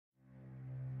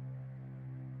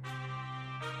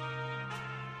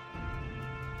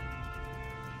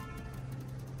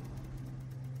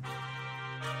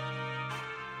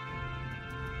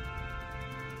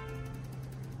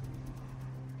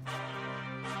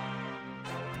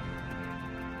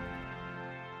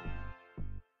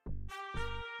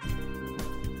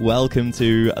Welcome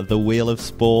to the Wheel of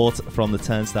Sport from the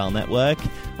Turnstile Network.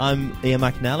 I'm Ian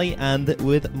McNally, and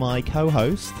with my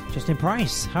co-host Justin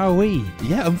Price. How are we?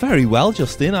 Yeah, I'm very well,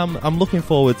 Justin. I'm looking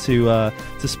forward to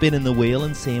spinning the wheel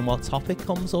and seeing what topic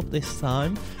comes up this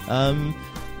time.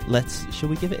 Shall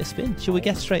we give it a spin? Shall we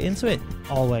get straight into it?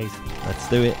 Always. Let's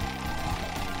do it.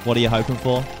 What are you hoping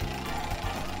for?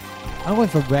 I'm going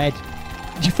for red.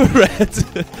 For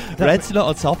red? Red's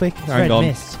not a topic. Hang red on.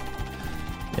 mist.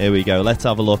 Here we go. Let's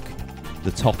have a look.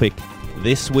 The topic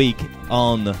this week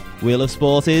on Wheel of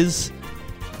Sport is...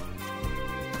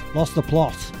 Lost the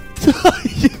plot.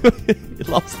 You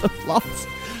lost the plot.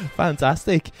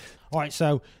 Fantastic. All right,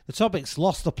 so the topic's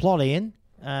lost the plot, Ian.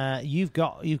 You've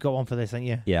got one for this, haven't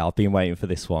you? Yeah, I've been waiting for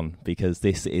this one because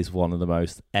this is one of the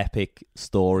most epic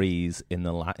stories in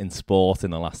sport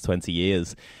in the last 20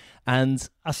 years. And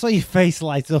I saw your face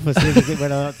light up as soon as it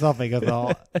went on that topic. I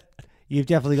thought, you've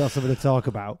definitely got something to talk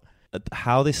about.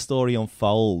 How this story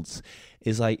unfolds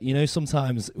is like,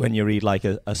 sometimes when you read like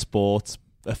a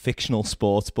fictional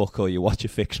sports book, or you watch a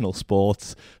fictional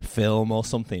sports film or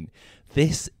something,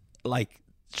 this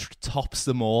tops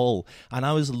them all. And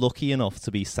I was lucky enough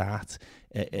to be sat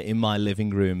in my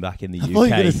living room back in the UK. I thought you were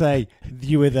going to say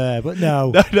you were there, but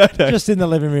no. No. Just in the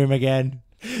living room again.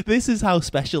 This is how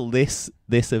special this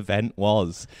event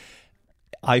was.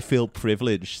 I feel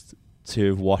privileged to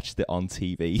have watched it on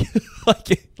TV,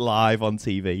 live on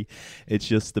TV. It's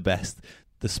just the best.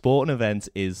 The sporting event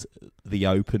is the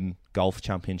Open Golf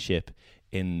Championship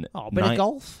in... Oh, a bit of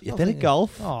golf? A bit of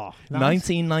golf. Oh, nice.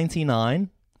 1999.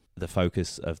 The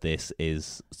focus of this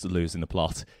is, losing the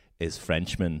plot, is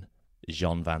Frenchman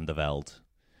Jean van der Velde,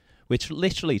 which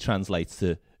literally translates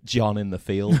to John in the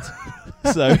field.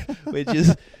 So,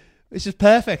 which is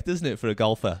perfect, isn't it, for a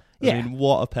golfer? Yeah. I mean,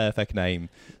 what a perfect name.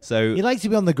 So He likes to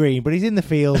be on the green, but he's in the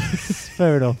field.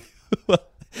 Fair enough.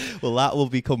 well, that will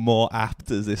become more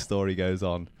apt as this story goes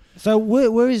on. So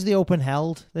where is the Open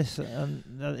held this in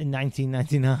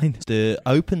 1999? The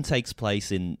Open takes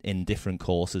place in different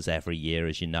courses every year,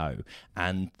 as you know,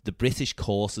 and the British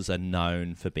courses are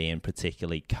known for being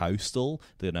particularly coastal.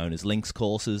 They're known as links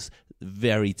courses,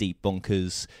 very deep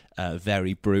bunkers,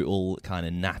 very brutal kind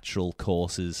of natural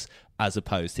courses, as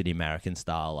opposed to the American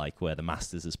style, like where the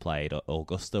Masters is played, or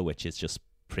Augusta, which is just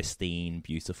pristine,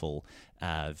 beautiful,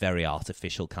 very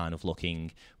artificial kind of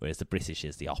looking, whereas the British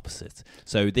is the opposite.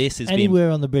 So this is anywhere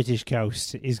on the British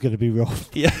coast is going to be rough.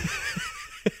 Yeah.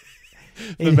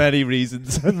 For many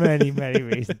reasons. For many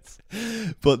reasons.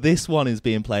 But this one is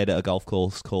being played at a golf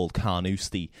course called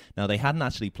Carnoustie. Now, they hadn't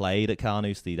actually played at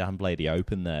Carnoustie. They hadn't played the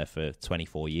Open there for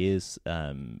 24 years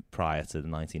prior to the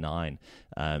 99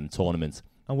 tournament.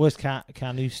 And where's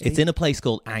Carnoustie? It's in a place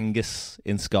called Angus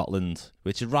in Scotland,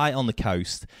 which is right on the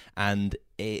coast. And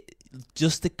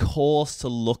just the course to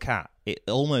look at, it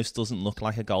almost doesn't look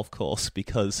like a golf course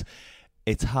because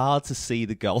it's hard to see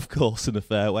the golf course and the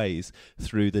fairways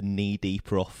through the knee-deep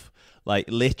rough. Like,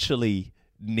 literally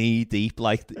knee-deep.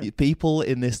 Like, people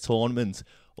in this tournament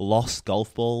lost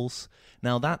golf balls.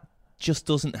 Now, that just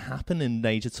doesn't happen in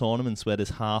major tournaments where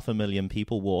there's 500,000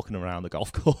 people walking around the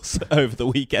golf course over the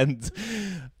weekend.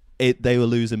 They were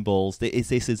losing balls.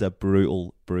 This is a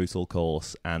brutal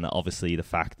course, and obviously the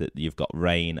fact that you've got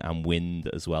rain and wind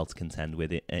as well to contend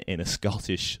with it in a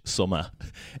Scottish summer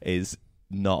is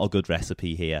not a good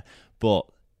recipe here. But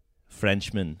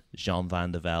Frenchman Jean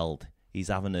van der Velde, he's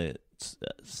having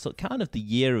kind of the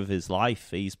year of his life.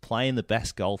 He's playing the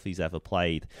best golf he's ever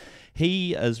played.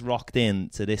 He has rocked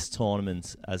into this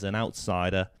tournament as an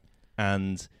outsider,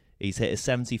 and he's hit a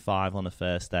 75 on the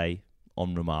first day,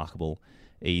 unremarkable.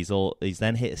 He's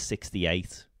then hit a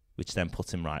 68, which then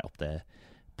puts him right up there,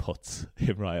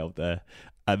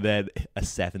 and then a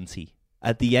 70.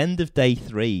 At the end of day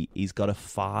 3, he's got a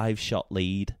 5-shot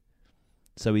lead.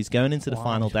 So he's going into the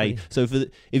final day. So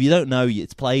if you don't know,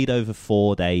 it's played over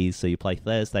 4 days. So you play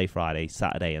Thursday, Friday,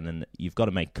 Saturday, and then you've got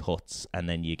to make cuts, and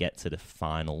then you get to the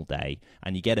final day,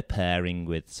 and you get a pairing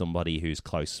with somebody who's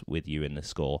close with you in the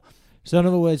score. So in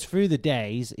other words, through the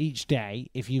days, each day,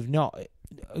 if you've not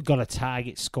got a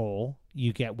target score,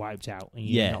 you get wiped out, and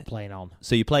you're not playing on.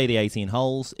 So you play the 18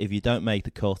 holes. If you don't make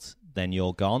the cut, then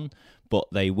you're gone. But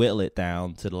they whittle it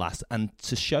down to the last. And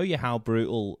to show you how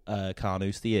brutal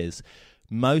Carnoustie is,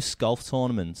 most golf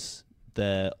tournaments,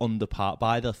 they're under par.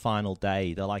 By the final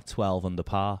day, they're like 12 under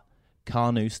par.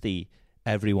 Carnoustie,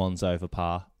 everyone's over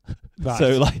par.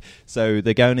 Right. So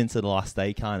they're going into the last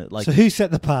day kind of like. So who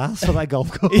set the pass for that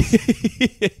golf course?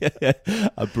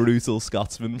 A brutal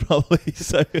Scotsman, probably.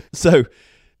 So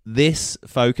this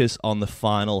focus on the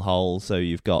final hole. So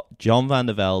you've got John van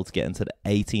der Velde getting to the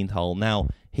 18th hole. Now,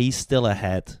 he's still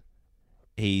ahead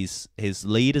his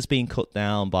lead has been cut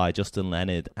down by Justin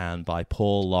Leonard and by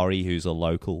Paul Laurie, who's a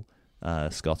local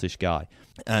Scottish guy,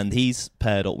 and he's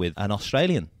paired up with an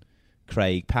Australian,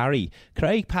 Craig Parry.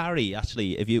 Craig Parry,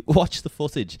 actually, if you watch the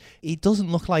footage, he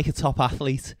doesn't look like a top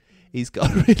athlete. He's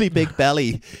got a really big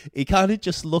belly. He kind of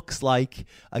just looks like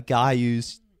a guy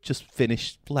who's just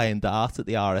finished playing dart at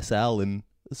the RSL, and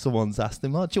someone's asked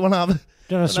him, "Oh, do you want to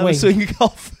have a swing of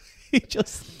golf?"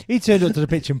 He turned up to the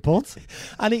pitch and putt.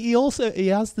 And he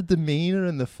has the demeanour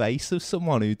and the face of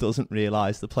someone who doesn't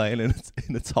realise they're playing in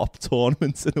the top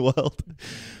tournaments in the world.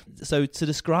 So to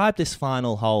describe this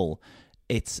final hole,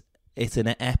 it's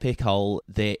an epic hole.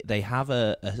 They have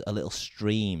a little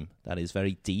stream that is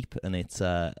very deep, and it's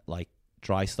like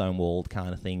dry stone walled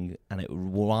kind of thing, and it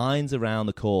winds around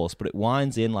the course, but it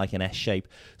winds in like an S shape.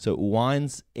 So it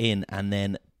winds in and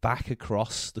then back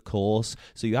across the course,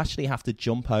 so you actually have to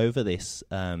jump over this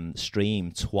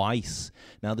stream twice.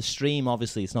 Now the stream,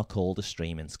 obviously, it's not called a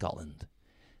stream in Scotland.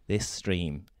 This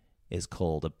stream is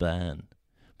called a burn,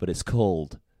 but it's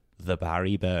called the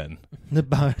Barry Burn. The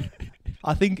burn.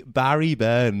 I think Barry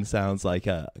Burn sounds like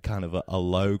a kind of a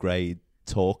low grade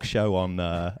talk show on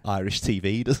Irish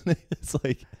TV, doesn't it? It's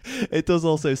like, it does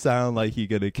also sound like you're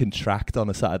going to contract on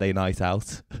a Saturday night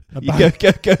out. You go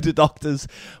to doctors.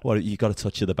 Well, you got a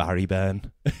touch of the Barry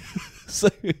Burn. so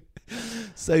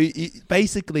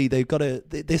basically they've got to.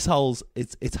 This hole's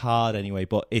it's hard anyway,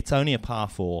 but it's only a par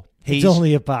 4. It's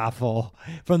only a par 4.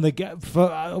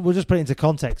 We'll just put it into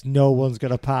context. No one's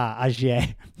got a par as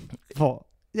yet. But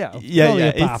only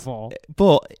a par 4.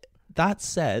 But that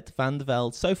said, Van der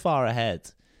Velde so far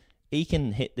ahead, he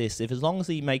can hit this as long as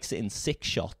he makes it in 6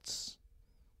 shots.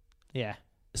 Yeah.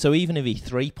 So even if he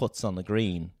 3-putts on the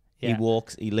green, he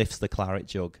lifts the claret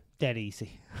jug. Dead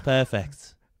easy.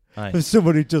 Perfect. Right. For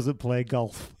someone who doesn't play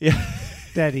golf. Yeah.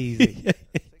 Dead easy.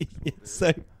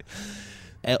 So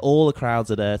all the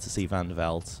crowds are there to see Van der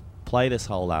Velde play this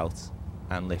hole out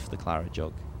and lift the claret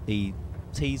jug. He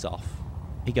tees off.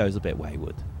 He goes a bit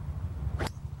wayward.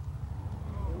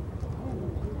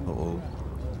 Uh-oh.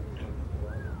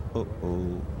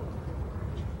 Uh-oh.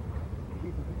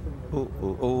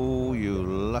 Oh, you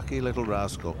lucky little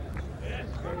rascal.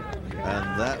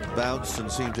 And that bounced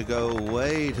and seemed to go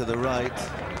way to the right.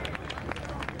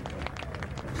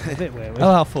 A bit wayward.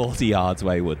 About 40 yards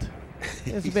wayward.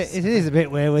 It is a bit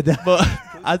wayward. But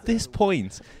at this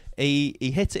point, he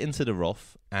hits it into the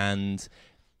rough, and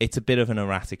it's a bit of an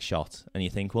erratic shot. And you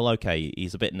think, well, okay,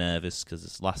 he's a bit nervous because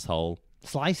it's last hole.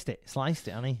 Sliced it,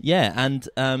 hasn't he? Yeah,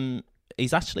 and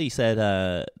he's actually said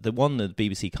the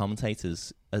BBC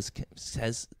commentators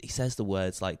says the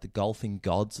words like the golfing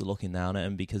gods are looking down at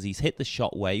him because he's hit the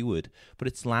shot wayward, but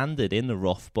it's landed in the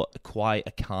rough, but quite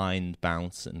a kind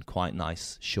bounce and quite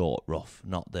nice short rough,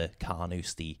 not the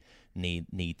Carnoustie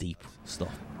knee deep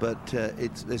stuff. But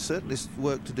there's certainly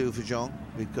work to do for Jean,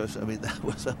 because I mean that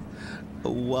was a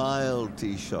wild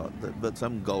tee shot. But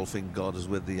some golfing god is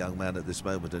with the young man at this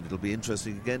moment, and it'll be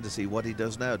interesting again to see what he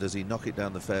does now. Does he knock it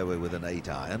down the fairway with an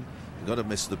 8-iron? You've got to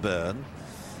miss the burn.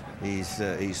 He's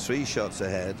 3 shots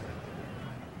ahead,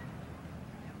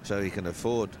 so he can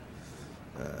afford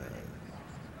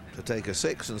to take a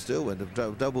 6 and still win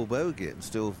a double bogey and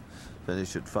still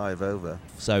finish at 5 over.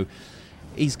 So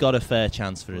he's got a fair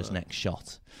chance for his next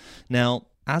shot. Now,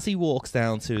 as he walks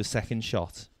down to his second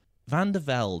shot, Van der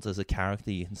Velde as a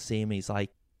character, you can see him, he's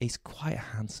quite a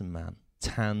handsome man.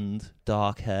 Tanned,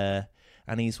 dark hair,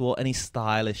 and he's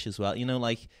stylish as well. You know,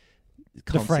 like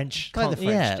the French.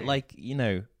 Yeah, like, you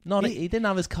know, he didn't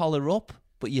have his collar up,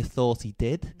 but you thought he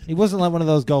did. He wasn't like one of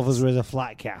those golfers with a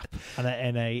flat cap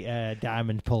and a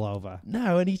diamond pullover.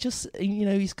 No, and he just, you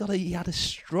know, he had a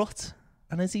strut,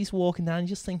 and as he's walking down, you're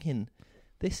just thinking,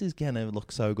 this is going to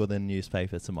look so good in the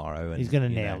newspaper tomorrow. And he's going to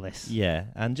nail this. Yeah,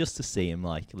 and just to see him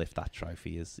like lift that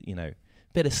trophy is, you know, a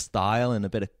bit of style and a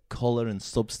bit of colour and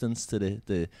substance to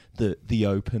the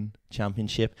Open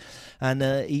Championship. And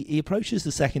he approaches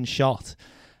the second shot.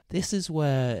 This is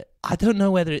where, I don't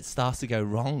know whether it starts to go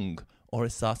wrong or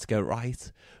it starts to go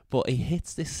right, but he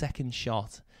hits this second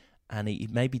shot and he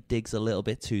maybe digs a little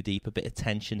bit too deep, a bit of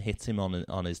tension hits him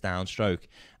on his downstroke,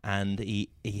 and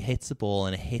he hits the ball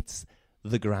and it hits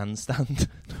the grandstand.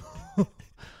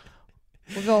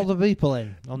 With all the people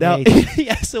in on now, the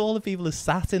yeah, so all the people are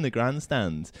sat in the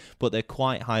grandstand, but they're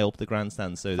quite high up the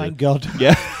grandstand. So thank God.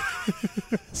 Yeah.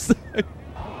 So,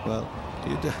 well,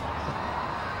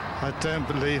 I don't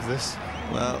believe this.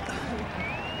 Well,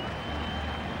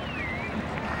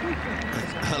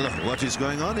 hello, what is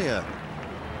going on here?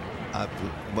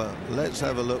 Well, let's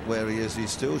have a look where he is.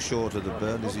 He's still short of the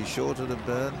burn. Is he short of the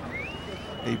burn?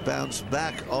 He bounced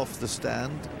back off the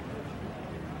stand.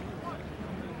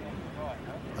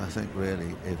 I think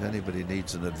really, if anybody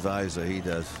needs an advisor, he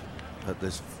does at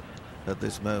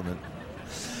this moment.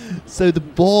 So the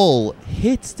ball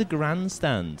hits the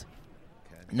grandstand.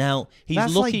 Now,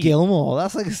 That's lucky. like Gilmore.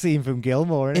 That's like a scene from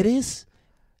Gilmore, isn't it? It is.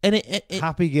 And it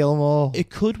Happy Gilmore. It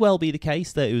could well be the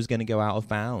case that it was going to go out of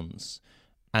bounds,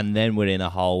 and then we're in a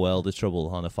whole world of trouble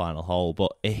on a final hole.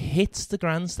 But it hits the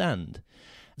grandstand.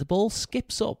 The ball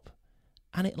skips up,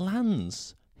 and it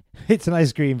lands. It's an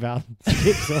ice cream van.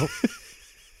 Skips up.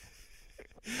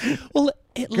 Well,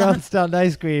 it Grandstand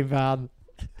ice cream van.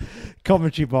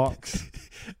 Commentary box.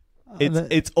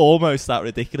 It's almost that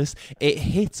ridiculous. It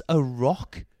hits a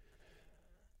rock.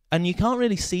 And you can't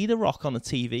really see the rock on the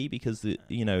TV because the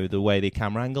way the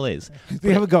camera angle is.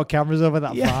 They haven't got cameras over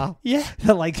that far. Yeah.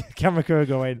 They're like camera crew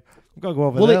going, I've got to go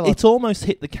over there. Well, it's almost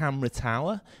hit the camera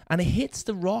tower, and it hits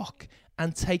the rock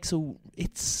and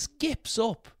it skips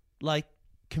up like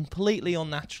completely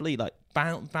unnaturally, like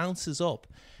bounces up,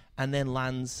 and then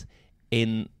lands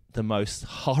in the most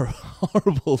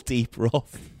horrible deep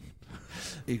rough.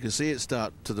 You can see it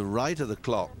start to the right of the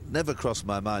clock. Never crossed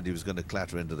my mind he was going to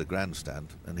clatter into the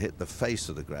grandstand and hit the face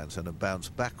of the grandstand and bounce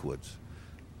backwards.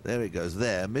 There it goes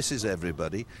there, misses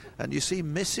everybody. And you see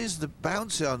misses the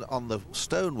bounce on the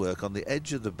stonework on the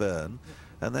edge of the burn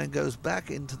and then goes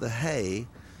back into the hay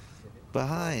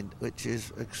behind, which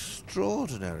is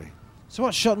extraordinary. So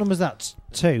what shot number is that?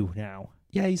 2 now?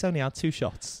 Yeah, he's only had 2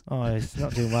 shots. Oh, he's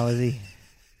not doing well, is he?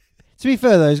 To be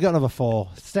fair, though, he's got another 4.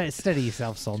 Steady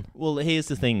yourself, son. Well, here's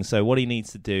the thing. So what he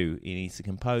needs to do, he needs to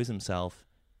compose himself,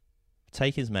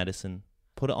 take his medicine,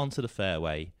 put it onto the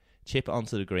fairway, chip it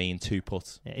onto the green,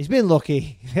 2-putt. Yeah, he's been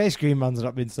lucky. The ice cream man's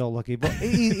not been so lucky, but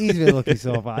he's been lucky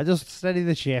so far. Just steady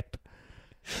the ship.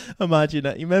 Imagine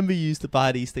that. You remember you used to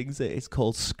buy these things, it's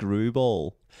called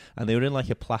Screwball, and they were in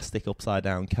like a plastic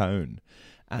upside-down cone,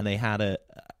 and they had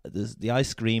the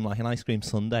ice cream, like an ice cream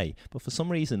sundae, but for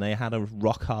some reason they had a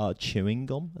rock hard chewing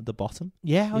gum at the bottom.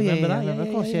 Yeah, remember that? Yeah,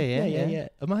 of course, yeah.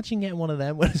 Imagine getting one of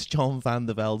them when it's John Van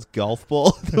der Velde's golf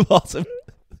ball at the bottom.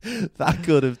 That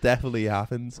could have definitely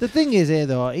happened. The thing is here,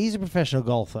 though, he's a professional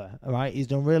golfer, right? He's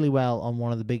done really well on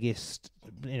one of the biggest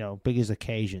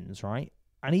occasions, right?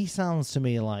 And he sounds to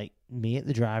me like me at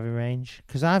the driving range,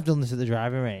 because I've done this at the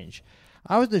driving range.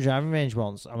 I was at the driving range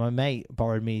once, and my mate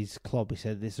borrowed me his club. He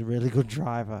said, "This is a really good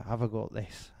driver. Have a go at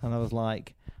this." And I was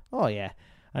like, "Oh, yeah."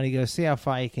 And he goes, "See how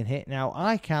far you can hit." Now,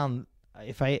 I can,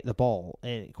 if I hit the ball,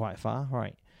 hit it quite far,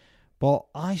 right? But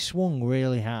I swung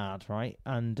really hard, right?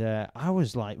 And I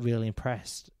was, like, really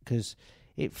impressed, because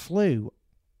it flew,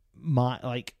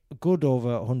 good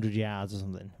over 100 yards or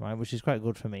something, right? Which is quite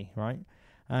good for me, right?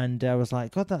 And I was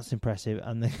like, God, that's impressive.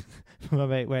 And then my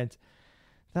mate went,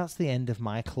 "That's the end of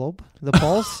my club. The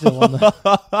ball's still on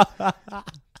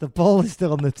the ball is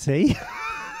still on the tee."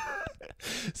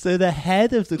 So the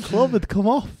head of the club had come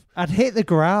off. I'd hit the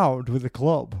ground with the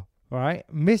club, right?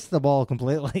 Missed the ball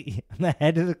completely, and the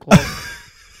head of the club.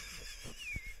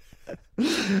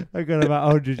 I got about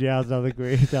 100 yards down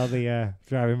the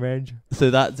driving range.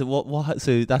 So that's what?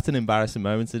 So that's an embarrassing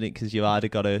moment, isn't it? Because you either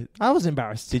got to. I was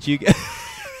embarrassed. Did you get?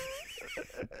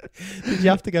 Did you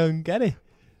have to go and get it?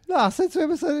 No, I said to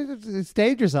him, it's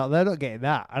dangerous out there, not getting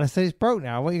that. And I said, it's broke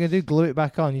now. What are you going to do? Glue it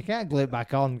back on? You can't glue it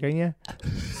back on, can you?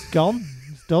 It's gone.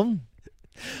 It's done.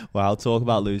 Wow, talk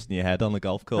about losing your head on the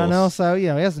golf course. I know, so, he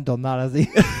hasn't done that, has he?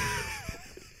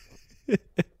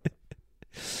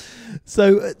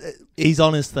 So, he's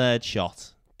on his 3rd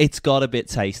shot. It's got a bit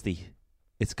tasty.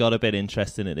 It's got a bit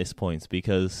interesting at this point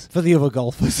because... For the other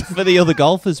golfers. For the other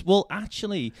golfers. Well,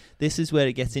 actually, this is where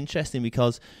it gets interesting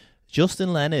because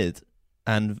Justin Leonard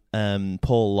and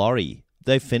Paul Lawrie,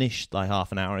 they finished like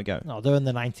half an hour ago. No, they're in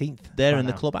the 19th. They're in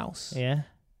the clubhouse. Yeah.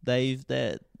 They're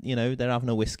having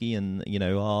a whiskey and,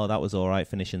 that was all right,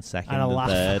 finishing 2nd and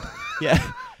 3rd.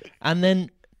 Yeah. And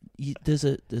then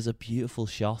there's a beautiful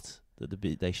shot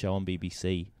that they show on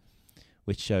BBC,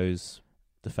 which shows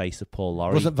the face of Paul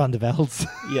Lawrie. Wasn't Van der Velde's.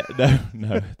 Yeah,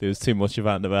 no, there was too much of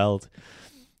Van der Velde.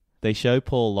 They show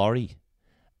Paul Lawrie,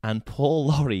 and Paul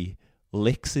Lawrie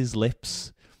licks his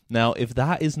lips. Now, if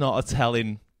that is not a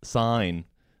telling sign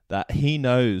that he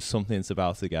knows something's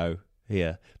about to go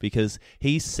here, because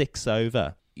he's 6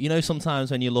 over. Sometimes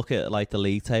when you look at like the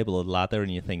league table or the ladder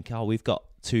and you think, oh, we've got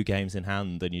 2 games in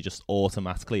hand, and you just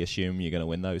automatically assume you're going to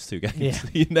win those 2 games.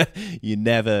 Yeah. You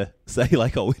never say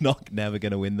like, oh, we're never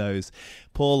going to win those.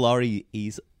 Paul Lawrie,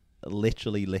 he's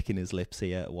literally licking his lips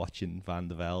here watching Van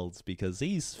der Velde because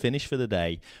he's finished for the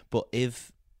day. But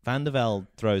if Van der Velde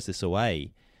throws this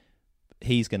away,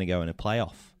 he's going to go in a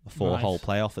playoff, a 4-hole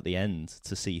playoff at the end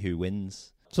to see who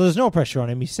wins. So there's no pressure on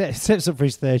him. He sets up for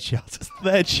his 3rd shot.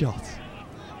 3rd shot.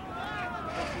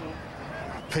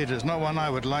 Peter, it's not one I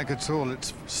would like at all.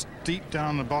 It's steep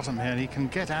down the bottom here, and he can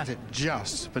get at it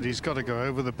just, but he's got to go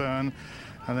over the burn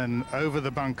and then over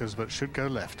the bunkers, but should go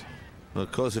left. Well,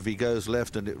 of course, if he goes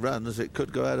left and it runs, it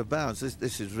could go out of bounds.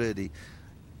 This is really...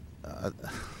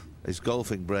 his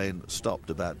golfing brain stopped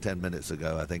about 10 minutes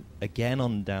ago, I think. Again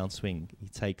on downswing, he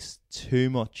takes too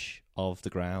much of the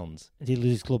ground. Did he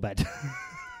lose his club head?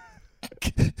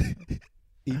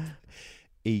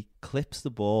 He clips the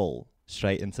ball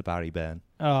straight into Barry Byrne.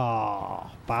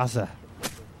 Oh, Bazza.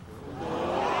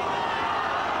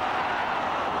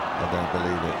 I don't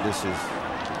believe it. This is...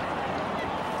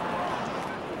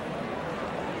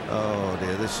 Oh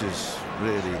dear, this is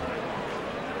really...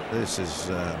 This is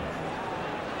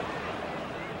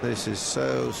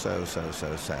so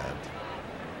sad.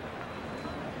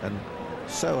 And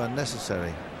so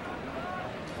unnecessary.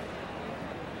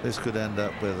 This could end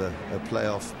up with a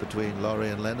playoff between Laurie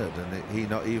and Leonard, and he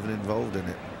not even involved in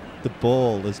it. The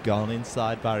ball has gone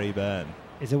inside Barry Byrne.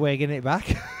 Is there a way of getting it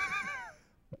back?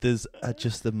 There's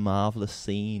just a marvellous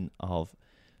scene of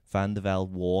Van der Velde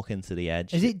walking to the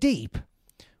edge. Is it deep?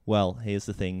 Well, here's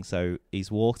the thing. So he's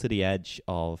walked to the edge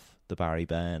of the Barry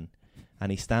Byrne,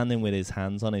 and he's standing with his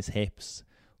hands on his hips,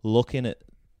 looking at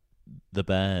the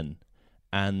burn,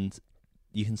 and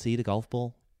you can see the golf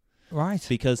ball. Right.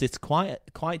 Because it's quite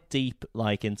deep,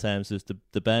 like in terms of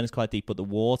the burn is quite deep, but the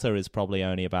water is probably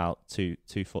only about 2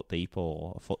 foot deep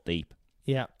or a foot deep.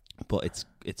 Yeah. But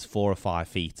it's 4 or 5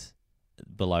 feet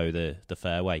below the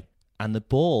fairway. And the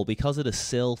ball, because of the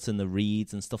silt and the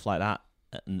reeds and stuff like that,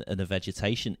 and the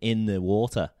vegetation in the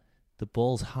water, the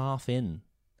ball's half in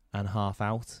and half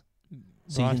out.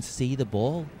 So you can see the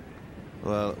ball.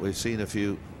 Well, we've seen a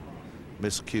few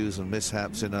miscues and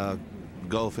mishaps in our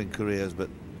golfing careers, but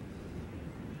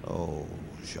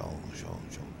Jean.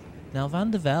 Now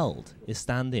Van der Velde is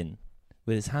standing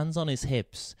with his hands on his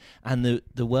hips, and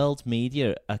the world's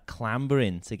media are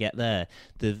clambering to get there.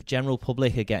 The general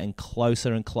public are getting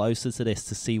closer and closer to this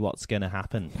to see what's going to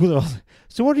happen.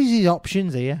 So what is his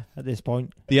options here at this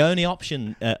point? The only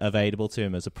option available to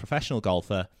him as a professional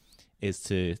golfer is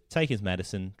to take his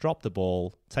medicine, drop the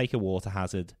ball, take a water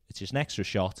hazard. It's just an extra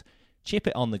shot, chip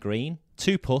it on the green,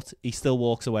 2-putt, he still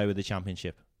walks away with the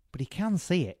championship. But he can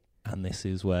see it. And this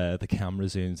is where the camera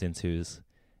zooms into his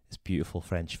beautiful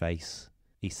French face.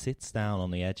 He sits down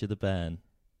on the edge of the burn,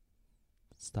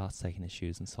 starts taking his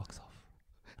shoes and socks off.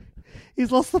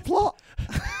 He's lost the plot.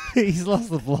 He's lost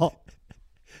the plot.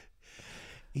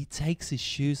 He takes his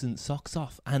shoes and socks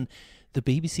off, and the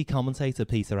BBC commentator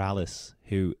Peter Alice,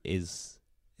 who is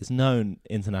known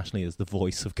internationally as the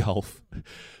voice of golf,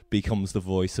 becomes the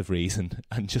voice of reason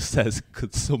and just says,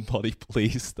 "Could somebody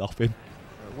please stop him?"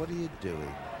 What are you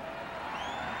doing?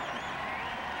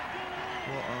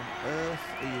 What on earth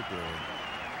are you doing?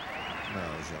 No,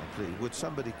 Jean, please. Would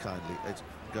somebody kindly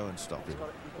go and stop him?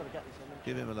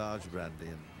 Give him a large brandy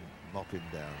and mop him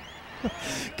down.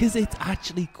 Because it's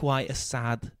actually quite a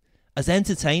sad, as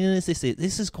entertaining as this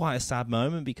is quite a sad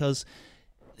moment, because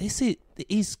he's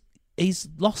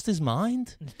lost his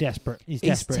mind. He's desperate.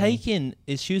 He's taking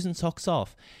his shoes and socks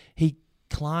off. He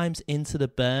climbs into the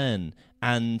burn,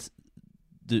 and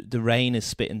the rain is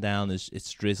spitting down as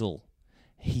it's drizzle.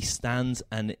 He stands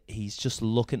and he's just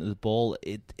looking at the ball.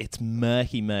 It's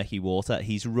murky water.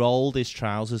 He's rolled his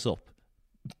trousers up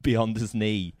beyond his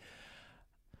knee.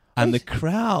 And the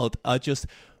crowd are just...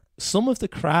 Some of the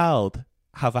crowd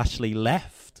have actually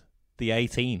left the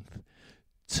 18th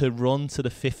to run to the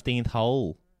 15th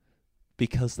hole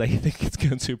because they think it's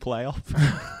going to play off.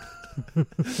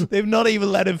 They've not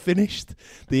even let him finish.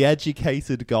 The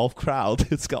educated golf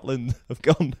crowd in Scotland have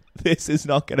gone, this is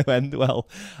not going to end well.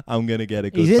 I'm going to get a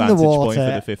good vantage point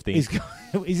for the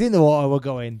 15th. He's in the water, we're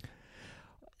going.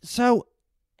 So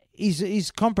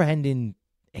he's comprehending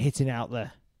hitting out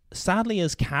there. Sadly,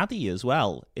 as caddy as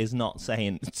well, is not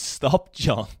saying, stop,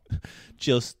 John.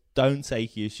 Just don't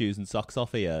take your shoes and socks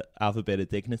off here. Have a bit of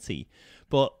dignity.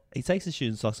 But he takes his shoes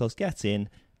and socks off, gets in,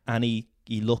 and he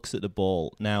looks at the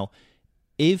ball. Now,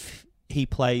 if he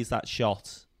plays that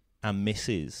shot and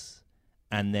misses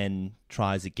and then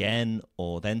tries again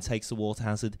or then takes the water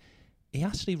hazard, he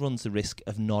actually runs the risk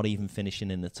of not even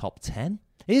finishing in the top 10.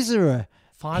 Is there a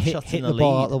 5 shots hit in the the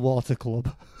ball lead? at the water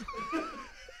club?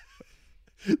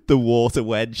 The water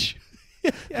wedge.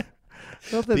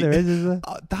 Not that there is there?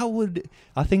 That would...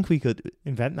 I think we could...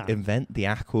 Invent that. Invent the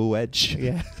aqua wedge.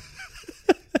 Yeah.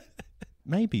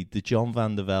 Maybe the John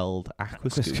Van der Velde aqua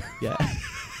scoop. Yeah.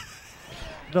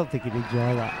 I don't think he'd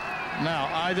enjoy that. Now,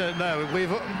 I don't know.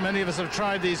 Many of us have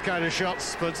tried these kind of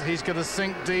shots, but he's going to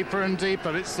sink deeper and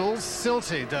deeper. It's all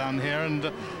silty down here,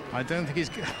 and I don't think he's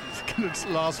going to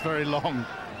last very long.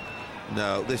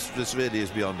 No, this really is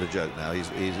beyond a joke now.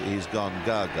 He's gone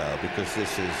gaga, because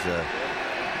this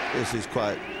is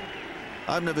quite...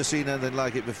 I've never seen anything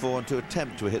like it before, and to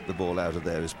attempt to hit the ball out of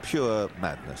there is pure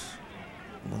madness.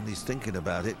 Well, he's thinking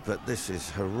about it, but this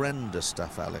is horrendous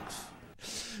stuff, Alex.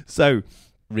 So,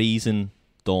 reason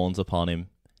dawns upon him.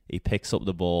 He picks up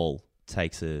the ball,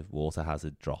 takes a water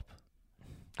hazard drop.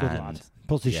 Good lad.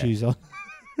 Puts his shoes on.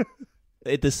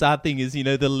 The sad thing is,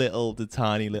 the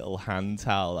tiny little hand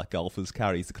towel that golfers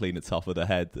carry to clean the top of the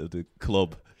head of the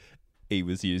club, he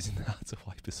was using that to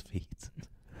wipe his feet.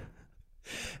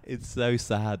 It's so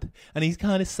sad. And he's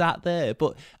kind of sat there,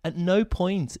 but at no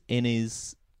point in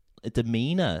his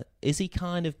demeanour is he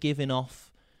kind of giving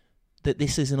off that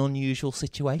this is an unusual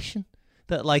situation.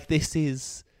 That,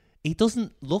 he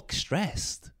doesn't look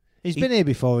stressed. He's been here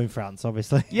before in France,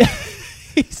 obviously. Yeah.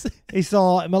 He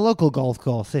saw my local golf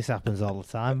course. This happens all the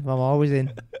time. I'm always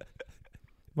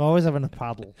having a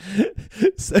paddle.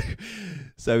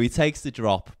 So he takes the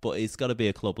drop, but it's got to be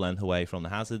a club length away from the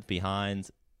hazard behind,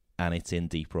 and it's in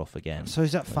deep rough again. So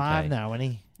he's at 5 now,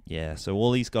 isn't he? Yeah. So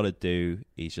all he's got to do,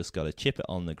 he's just got to chip it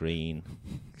on the green.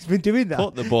 He's been doing that.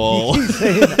 Put the ball.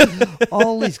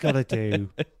 All he's got to do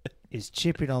is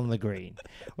chip it on the green.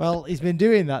 Well, he's been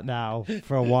doing that now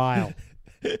for a while.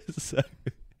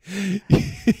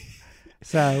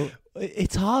 So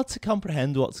it's hard to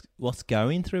comprehend what's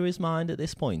going through his mind at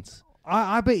this point.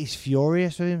 I bet he's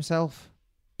furious with himself.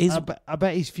 I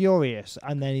bet he's furious,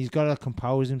 and then he's got to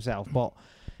compose himself. But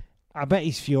I bet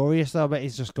he's furious, though. I bet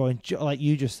he's just going, like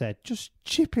you just said, just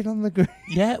chip it on the green.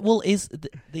 Yeah, well,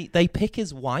 they pick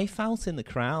his wife out in the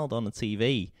crowd on the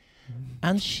TV,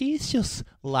 and she's just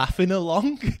laughing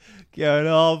along, going,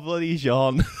 "Oh, bloody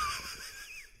John."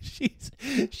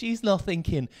 She's not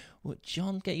thinking, well,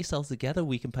 John, get yourself together,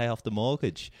 we can pay off the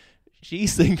mortgage.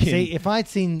 She's thinking... See, if I'd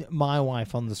seen my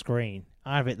wife on the screen,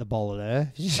 I'd have hit the ball at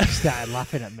her. She started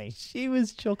laughing at me. She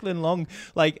was chuckling along,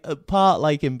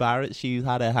 apart embarrassed. She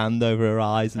had her hand over her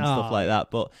eyes and stuff like that,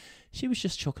 but she was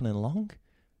just chuckling along.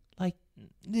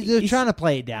 They're trying to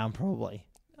play it down, probably.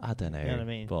 I don't know. You know what I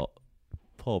mean? But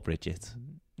poor Bridget.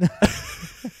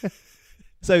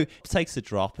 So, takes a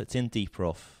drop. It's in deep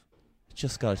rough.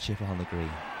 Just got to chip it on the green.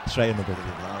 Straight in the bubble.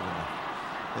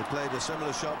 They played a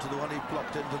similar shot to the one he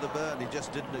plopped into the burn. He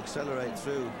just didn't accelerate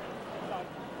through.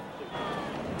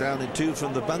 Down in 2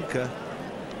 from the bunker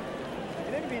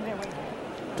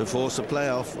to force a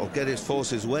playoff, or force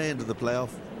his way into the playoff.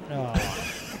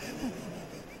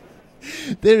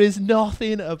 There is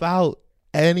nothing about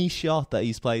any shot that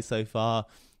he's played so far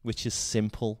which is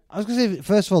simple. I was going to say,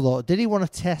 first of all, though, did he want a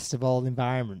test of all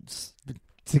environments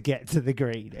to get to the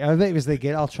green? I think he was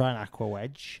thinking, I'll try an aqua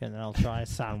wedge, and then I'll try a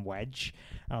sand wedge,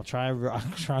 and I'll try and go out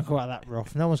of that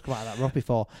rough. No one's come out of that rough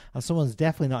before, and someone's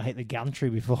definitely not hit the gantry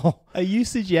before. Are you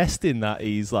suggesting that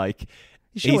he's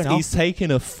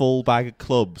taking a full bag of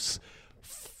clubs,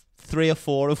 3 or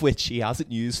 4 of which he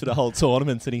hasn't used for the whole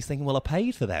tournament, and he's thinking, well, I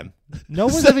paid for them. No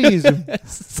one's ever used them.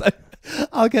 So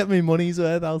I'll get my money's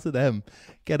worth out of them.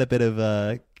 Get a bit of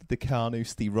the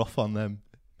Carnoustie rough on them.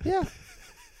 Yeah.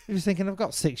 He was thinking, I've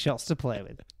got 6 shots to play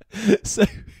with. So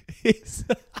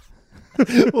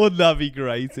wouldn't that be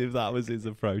great if that was his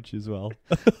approach as well?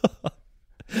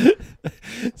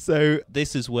 So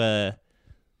this is where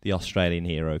the Australian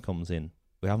hero comes in.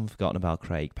 We haven't forgotten about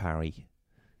Craig Parry,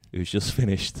 who's just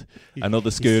finished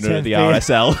another schooner at the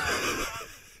RSL.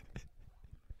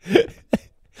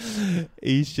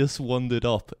 He's just wandered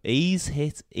up. He's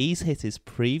hit his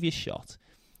previous shot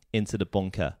into the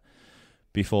bunker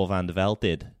before Van der Velde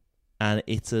did, and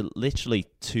it's literally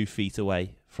 2 feet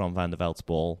away from Van der Velde's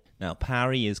ball. Now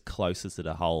Parry is closer to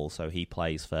the hole, so he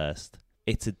plays first.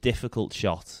 It's a difficult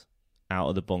shot out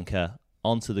of the bunker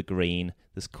onto the green.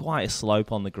 There's quite a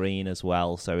slope on the green as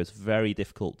well, so it's very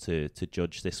difficult to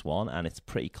judge this one, and it's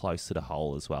pretty close to the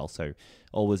hole as well, so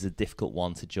always a difficult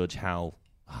one to judge how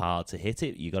hard to hit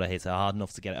it. You got to hit it hard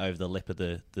enough to get it over the lip of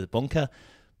the bunker,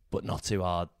 but not too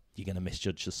hard. You're going to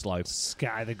misjudge the slope.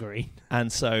 Sky the green. And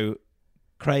so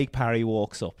Craig Parry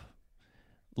walks up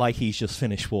like he's just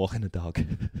finished walking a dog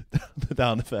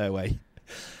down the fairway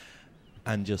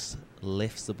and just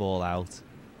lifts the ball out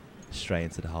straight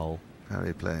into the hole.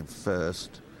 Parry playing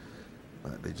first.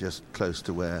 Might be just close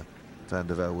to where Van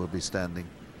der Velde will be standing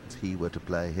if he were to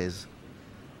play his.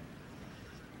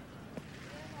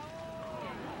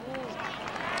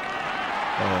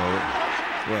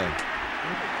 Oh, well.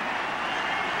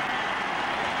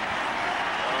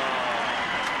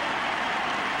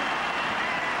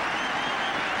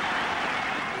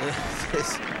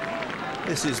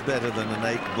 This is better than an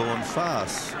ache-born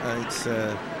farce. It's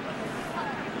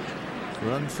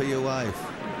run for your wife.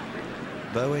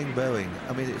 bowing.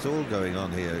 I mean, it's all going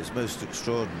on here. It's most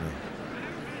extraordinary.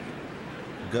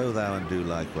 Go thou and do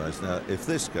likewise. Now, if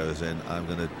this goes in, I'm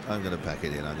gonna pack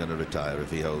it in. I'm gonna retire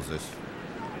if he holds this.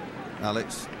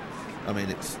 Alex, I mean,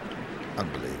 it's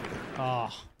unbelievable. Oh,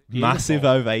 Massive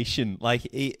ovation. Like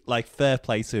fair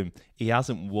play to him. He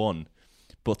hasn't won,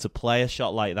 but to play a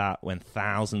shot like that when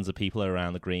thousands of people are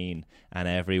around the green and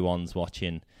everyone's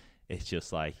watching, it's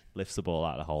just like lifts the ball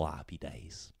out of the hole. Happy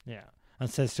days. Yeah, and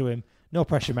says to him, "No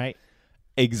pressure, mate."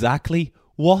 Exactly.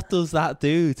 What does that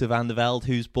do to Van der Velde,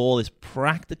 whose ball is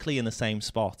practically in the same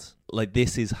spot? Like,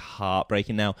 this is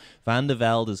heartbreaking. Now, Van der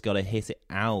Velde has got to hit it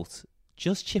out.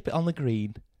 Just chip it on the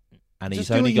green. And Just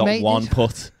he's only got one did.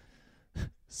 putt.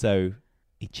 So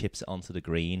he chips it onto the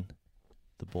green.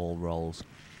 The ball rolls.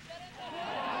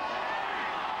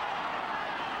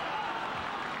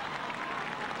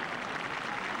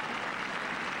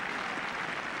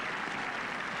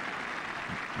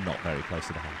 Not very close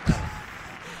to the hole.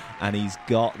 And he's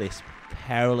got this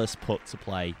perilous putt to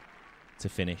play to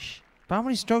finish. But how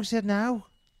many strokes he had now?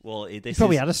 Well, He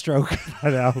probably had a stroke.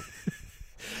 I know.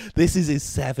 This is his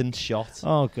 7th shot.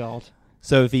 Oh, God.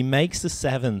 So if he makes the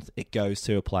 7th, it goes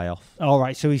to a playoff. All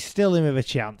right, so he's still in with a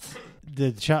chance.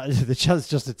 The chance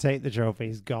just to take the trophy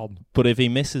is gone. But if he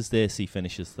misses this, he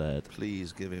finishes 3rd.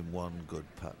 Please give him one good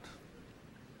putt.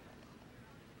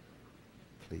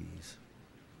 Please.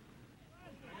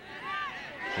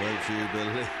 Wait for you,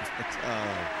 Billy.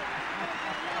 Oh.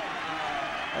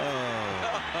 Well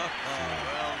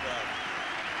done.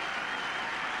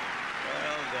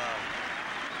 Well done.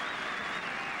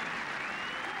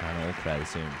 And all credit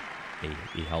to him,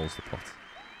 he holds the putt.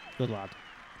 Good lad.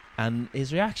 And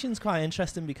his reaction's quite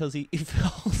interesting because he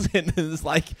falls in and it's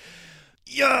like,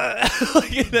 yeah!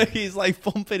 Like, he's like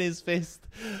pumping his fist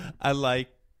and like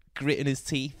gritting his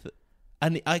teeth.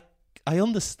 And I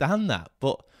understand that,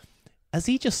 but does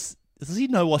he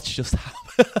know what's just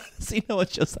happened? Does he know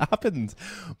what's just happened?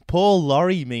 Paul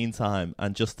Lawrie, meantime,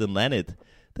 and Justin Leonard,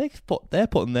 they're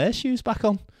putting their shoes back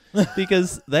on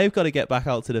because they've got to get back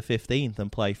out to the 15th and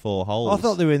play 4 holes. I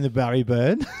thought they were in the Barry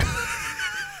Burn.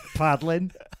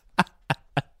 Paddling.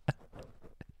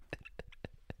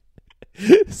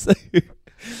 So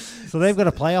they've got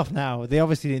a playoff now. They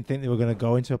obviously didn't think they were going to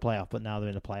go into a playoff, but now they're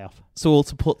in a playoff. So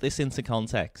to put this into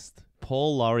context,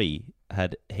 Paul Lawrie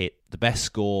had hit the best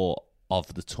score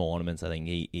of the tournament. I think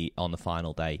he on the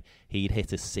final day he'd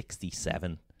hit a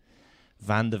 67.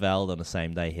 Van der Velde on the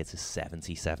same day hit a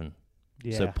 77.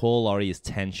 Yeah. So Paul Lawrie is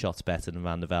 10 shots better than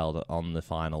Van der Velde on the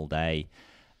final day,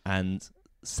 and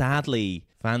sadly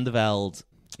Van der Velde,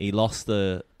 he lost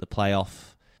the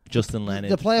playoff. Justin Leonard.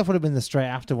 The playoff would have been the straight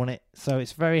after, wouldn't it? So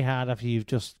it's very hard after he's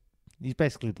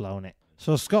basically blown it.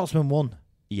 So Scotsman won.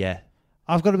 Yeah.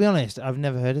 I've got to be honest, I've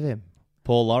never heard of him.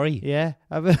 Paul Lawrie. Yeah.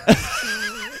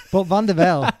 But Van der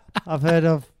Velde, I've heard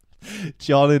of.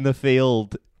 John in the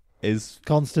field is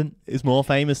Constant. Is more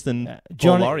famous than Paul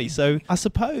John Lawrie. So I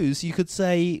suppose you could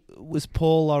say, was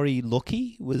Paul Lawrie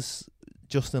lucky? Was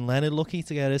Justin Leonard lucky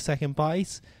to get his second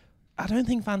bite? I don't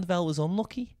think Van der Velde was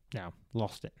unlucky. No,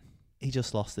 lost it. He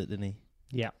just lost it, didn't he?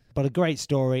 Yeah, but a great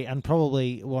story, and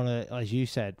probably one of, as you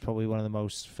said, probably one of the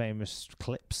most famous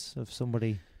clips of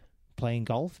somebody playing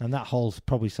golf. And that hole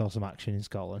probably saw some action in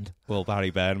Scotland. Well, Barry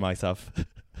Byrne might have.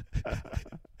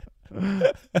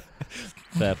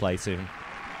 Fair play to him.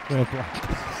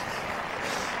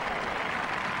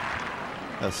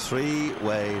 A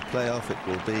 3-way playoff it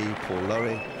will be. Paul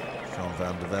Lawrie, Jean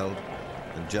Van der Velde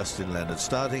and Justin Leonard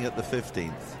starting at the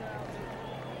 15th.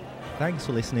 Thanks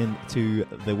for listening to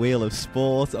The Wheel of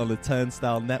Sport on the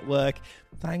Turnstile Network.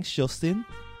 Thanks, Justin.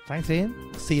 Thanks,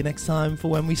 Ian. See you next time for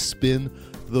when we spin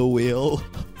the wheel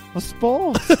A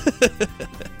sport.